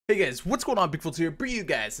Hey guys, what's going on? BigFoltz here, bring you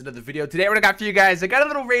guys another video. Today what I got for you guys, I got a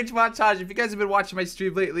little range montage. If you guys have been watching my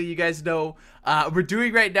stream lately, you guys know we're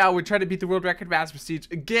doing right now. We're trying to beat the world record mass prestige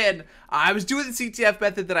again. I was doing the CTF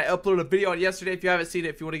method that I uploaded a video on yesterday. If you haven't seen it,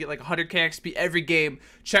 if you want to get like 100k XP every game,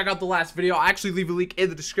 check out the last video. I'll actually leave a link in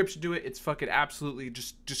the description to it. It's fucking absolutely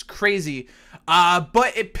just crazy.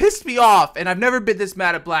 But it pissed me off, and I've never been this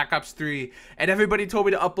mad at Black Ops 3, and everybody told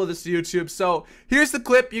me to upload this to YouTube. So here's the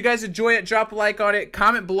clip. You guys enjoy it, drop a like on it,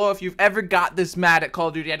 comment below if you've ever got this mad at Call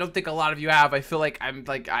of Duty. I don't think a lot of you have. I feel like I'm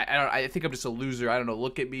like I think I'm just a loser. I don't know.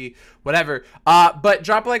 Look at me, whatever. But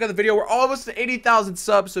drop a like on the video. We're almost to 80,000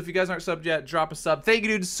 subs, so if you guys aren't subbed yet, drop a sub. Thank you,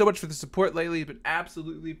 dude, so much for the support lately. It's been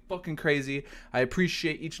absolutely fucking crazy. I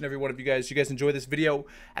appreciate each and every one of you guys. You guys enjoy this video,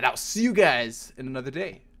 and I'll see you guys in another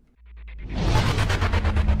day.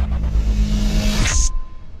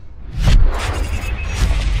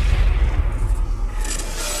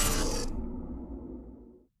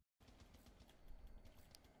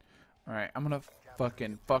 Alright, I'm gonna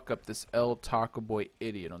fucking fuck up this El Taco Boy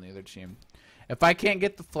idiot on the other team. If I can't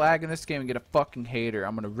get the flag in this game and get a fucking hater,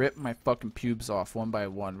 I'm gonna rip my fucking pubes off one by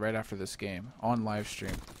one right after this game on live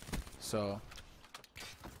stream. So,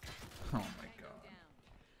 oh my god.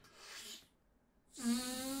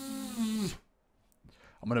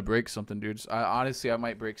 I'm gonna break something, dude. Honestly, I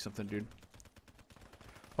might break something, dude.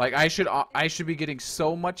 Like, I should be getting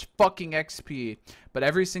so much fucking XP, but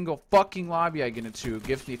every single fucking lobby I get into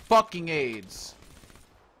gives me fucking AIDS.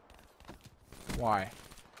 Why?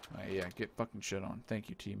 Yeah, get fucking shit on. Thank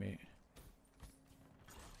you, teammate.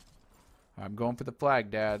 I'm going for the flag,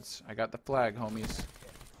 dads. I got the flag, homies.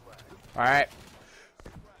 Alright.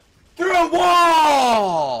 Through a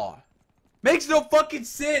wall! Makes no fucking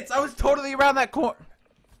sense. I was totally around that corner.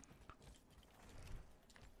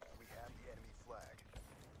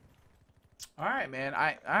 All right, man.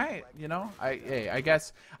 You know, hey, I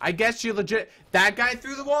guess you legit. That guy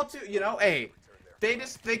threw the wall too. You know, hey, they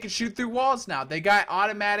can shoot through walls now. They got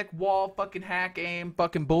automatic wall, fucking hack aim,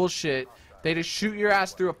 fucking bullshit. They just shoot your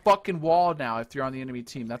ass through a fucking wall now if you're on the enemy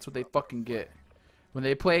team. That's what they fucking get. When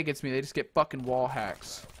they play against me, they just get fucking wall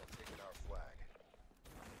hacks.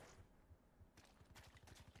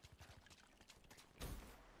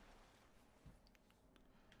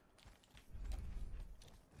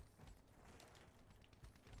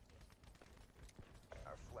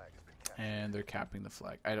 And they're capping the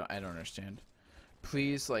flag. I don't understand.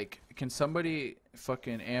 Please, like, can somebody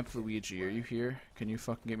fucking amp Luigi? Are you here? Can you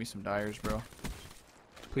fucking get me some dyers, bro?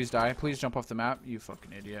 Please die. Please jump off the map. You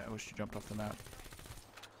fucking idiot. I wish you jumped off the map.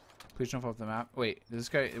 Please jump off the map. Wait, is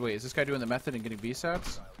this guy doing the method and getting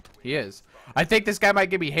B-sats? He is. I think this guy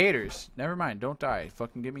might give me haters. Never mind. Don't die.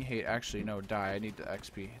 Fucking give me hate. Actually, no, die. I need the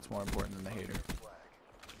XP. It's more important than the hater.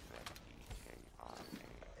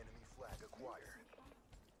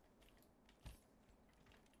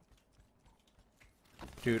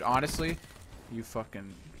 Dude, honestly, you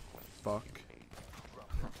fucking fuck.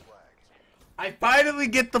 I finally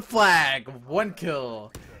get the flag! 1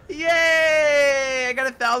 kill. Yay! I got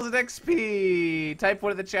 1,000 XP! Type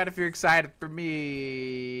 1 in the chat if you're excited for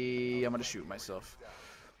me. I'm gonna shoot myself.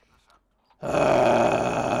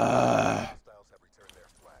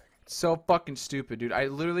 So fucking stupid, dude. I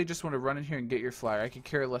literally just want to run in here and get your flag. I could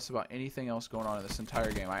care less about anything else going on in this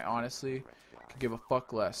entire game. I honestly could give a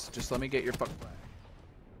fuck less. Just let me get your fuck flag.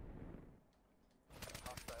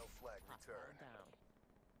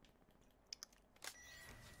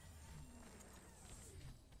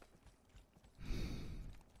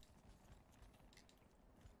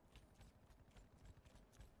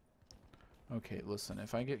 Okay, listen,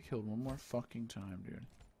 if I get killed one more fucking time, dude.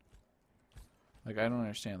 Like, I don't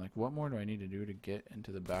understand. Like, what more do I need to do to get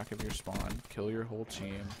into the back of your spawn, kill your whole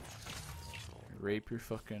team, rape your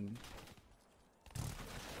fucking... Be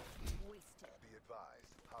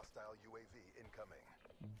advised, hostile UAV incoming.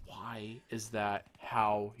 Why is that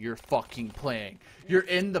how you're fucking playing? You're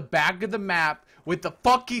in the back of the map with the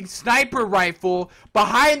fucking sniper rifle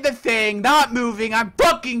behind the thing, not moving. I'm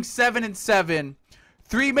fucking 7-7.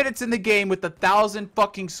 3 minutes in the game with 1,000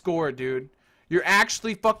 fucking score, dude. You're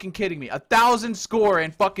actually fucking kidding me. 1,000 score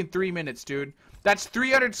in fucking 3 minutes, dude. That's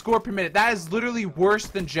 300 score per minute. That is literally worse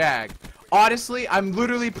than Jag. Honestly, I'm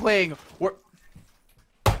literally playing...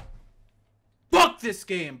 Fuck this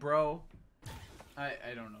game, bro. I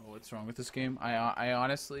don't know what's wrong with this game. I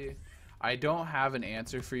honestly... I don't have an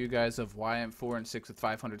answer for you guys of why I'm 4-6 with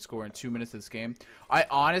 500 score in 2 minutes of this game. I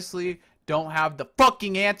honestly don't have the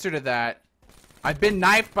fucking answer to that. I've been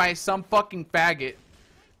knifed by some fucking faggot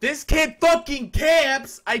This kid fucking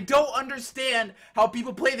camps. I don't understand how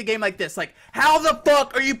people play the game like this. Like, how the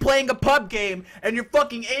fuck are you playing a pub game and you're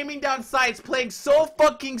fucking aiming down sights playing so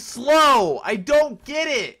fucking slow? I don't get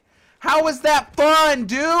it. How is that fun,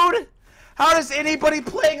 dude? How does anybody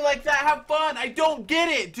playing like that have fun? I don't get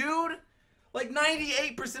it, dude. Like,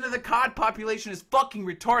 98% of the COD population is fucking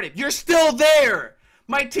retarded. You're still there.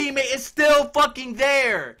 My teammate is still fucking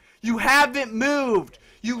there. You haven't moved.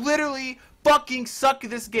 You literally fucking suck at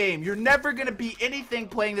this game. You're never gonna be anything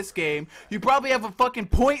playing this game. You probably have a fucking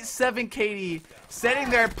 .7 KD sitting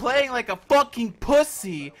there playing like a fucking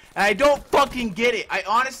pussy, and I don't fucking get it. I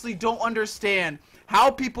honestly don't understand how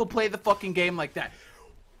people play the fucking game like that.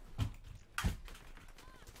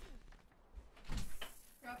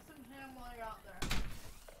 Grab some ham while you're out there.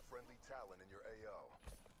 Friendly Talon in your AO.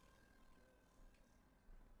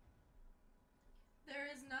 There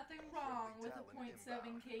is nothing wrong with a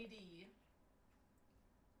 .7 KD.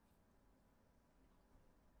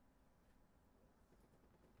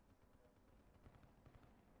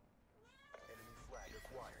 Enemy flag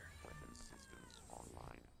acquired. Weapon systems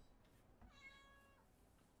online.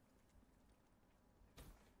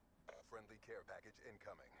 Friendly care package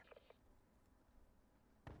incoming.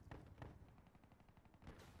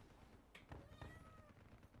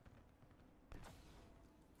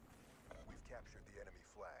 We've captured the enemy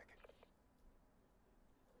flag.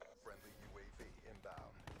 Friendly UAV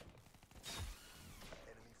inbound.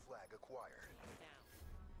 Enemy flag acquired.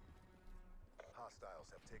 Hostiles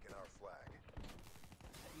have taken our flag.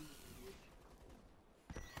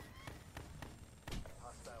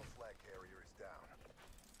 Hostile flag carrier is down.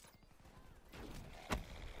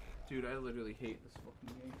 Dude, I literally hate this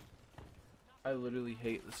fucking game. I literally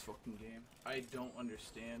hate this fucking game. I don't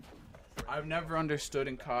understand. I've never understood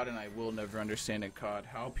in COD, and I will never understand in COD,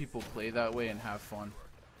 how people play that way and have fun.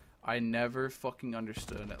 I never fucking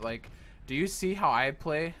understood it. Like, do you see how I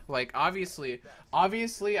play? Like, obviously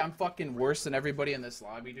I'm fucking worse than everybody in this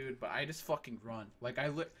lobby, dude, but I just fucking run. Like,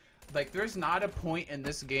 like, there's not a point in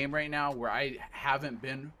this game right now where I haven't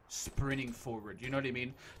been sprinting forward. You know what I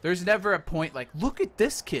mean? There's never a point like, look at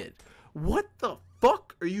this kid. What the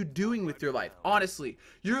fuck are you doing with your life? Honestly,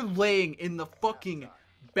 you're laying in the fucking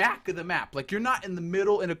back of the map. Like, you're not in the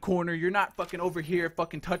middle in a corner. You're not fucking over here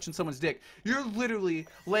fucking touching someone's dick. You're literally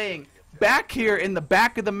laying back here in the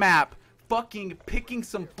back of the map, fucking picking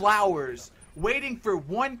some flowers, waiting for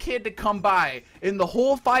one kid to come by in the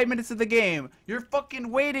whole 5 minutes of the game. You're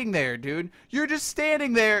fucking waiting there, dude. You're just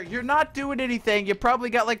standing there. You're not doing anything. You probably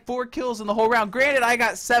got like 4 kills in the whole round. Granted, I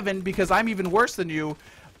got 7 because I'm even worse than you.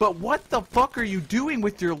 But what the fuck are you doing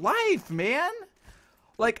with your life, man?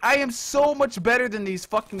 Like, I am so much better than these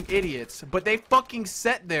fucking idiots, but they fucking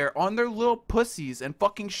sit there on their little pussies and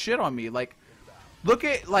fucking shit on me. Like, look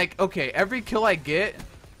at, like, okay, every kill I get,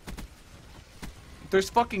 there's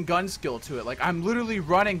fucking gun skill to it. Like, I'm literally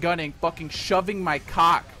running, gunning, fucking shoving my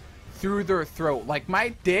cock through their throat. Like, my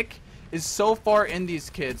dick is so far in these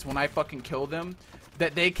kids when I fucking kill them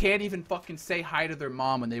that they can't even fucking say hi to their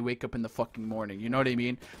mom when they wake up in the fucking morning. You know what I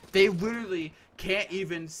mean? They literally can't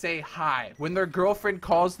even say hi. When their girlfriend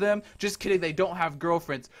calls them, just kidding, they don't have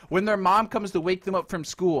girlfriends. When their mom comes to wake them up from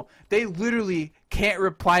school, they literally can't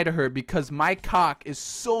reply to her because my cock is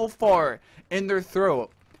so far in their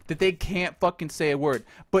throat that they can't fucking say a word.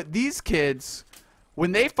 But these kids,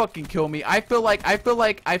 when they fucking kill me, I feel like I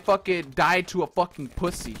fucking died to a fucking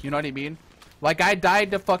pussy. You know what I mean? Like, I died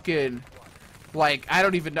to fucking, like, I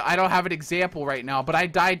don't even know, I don't have an example right now, but I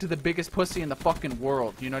died to the biggest pussy in the fucking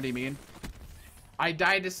world. You know what I mean? I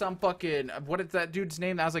died to some fucking, what is that dude's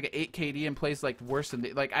name? That was like an 8 KD and plays like worse than,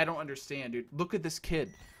 like, I don't understand, dude. Look at this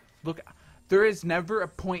kid. Look, there is never a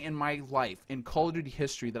point in my life, in Call of Duty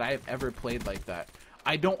history, that I have ever played like that.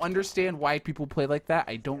 I don't understand why people play like that.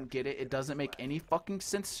 I don't get it. It doesn't make any fucking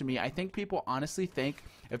sense to me. I think people honestly think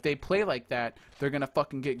if they play like that, they're gonna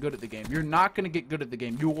fucking get good at the game. You're not gonna get good at the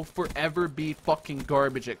game. You will forever be fucking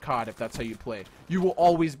garbage at COD if that's how you play. You will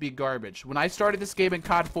always be garbage. When I started this game in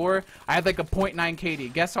COD 4, I had like a .9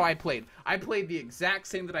 KD. Guess how I played? I played the exact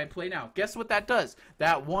same that I play now. Guess what that does?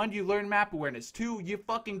 That 1, you learn map awareness. 2, you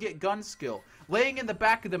fucking get gun skill. Laying in the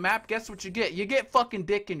back of the map, guess what you get? You get fucking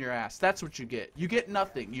dick in your ass. That's what you get. You get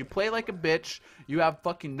nothing. You play like a bitch. You have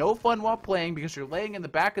fucking no fun while playing because you're laying in the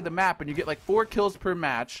back of the map and you get like 4 kills per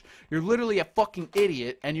match. You're literally a fucking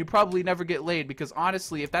idiot and you probably never get laid because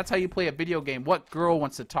honestly, if that's how you play a video game, what girl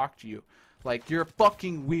wants to talk to you? Like, you're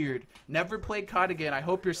fucking weird. Never play COD again. I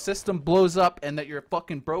hope your system blows up and that you're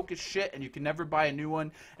fucking broke as shit and you can never buy a new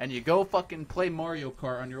one and you go fucking play Mario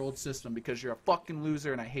Kart on your old system because you're a fucking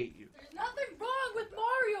loser and I hate you. There's nothing wrong with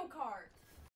Mario Kart.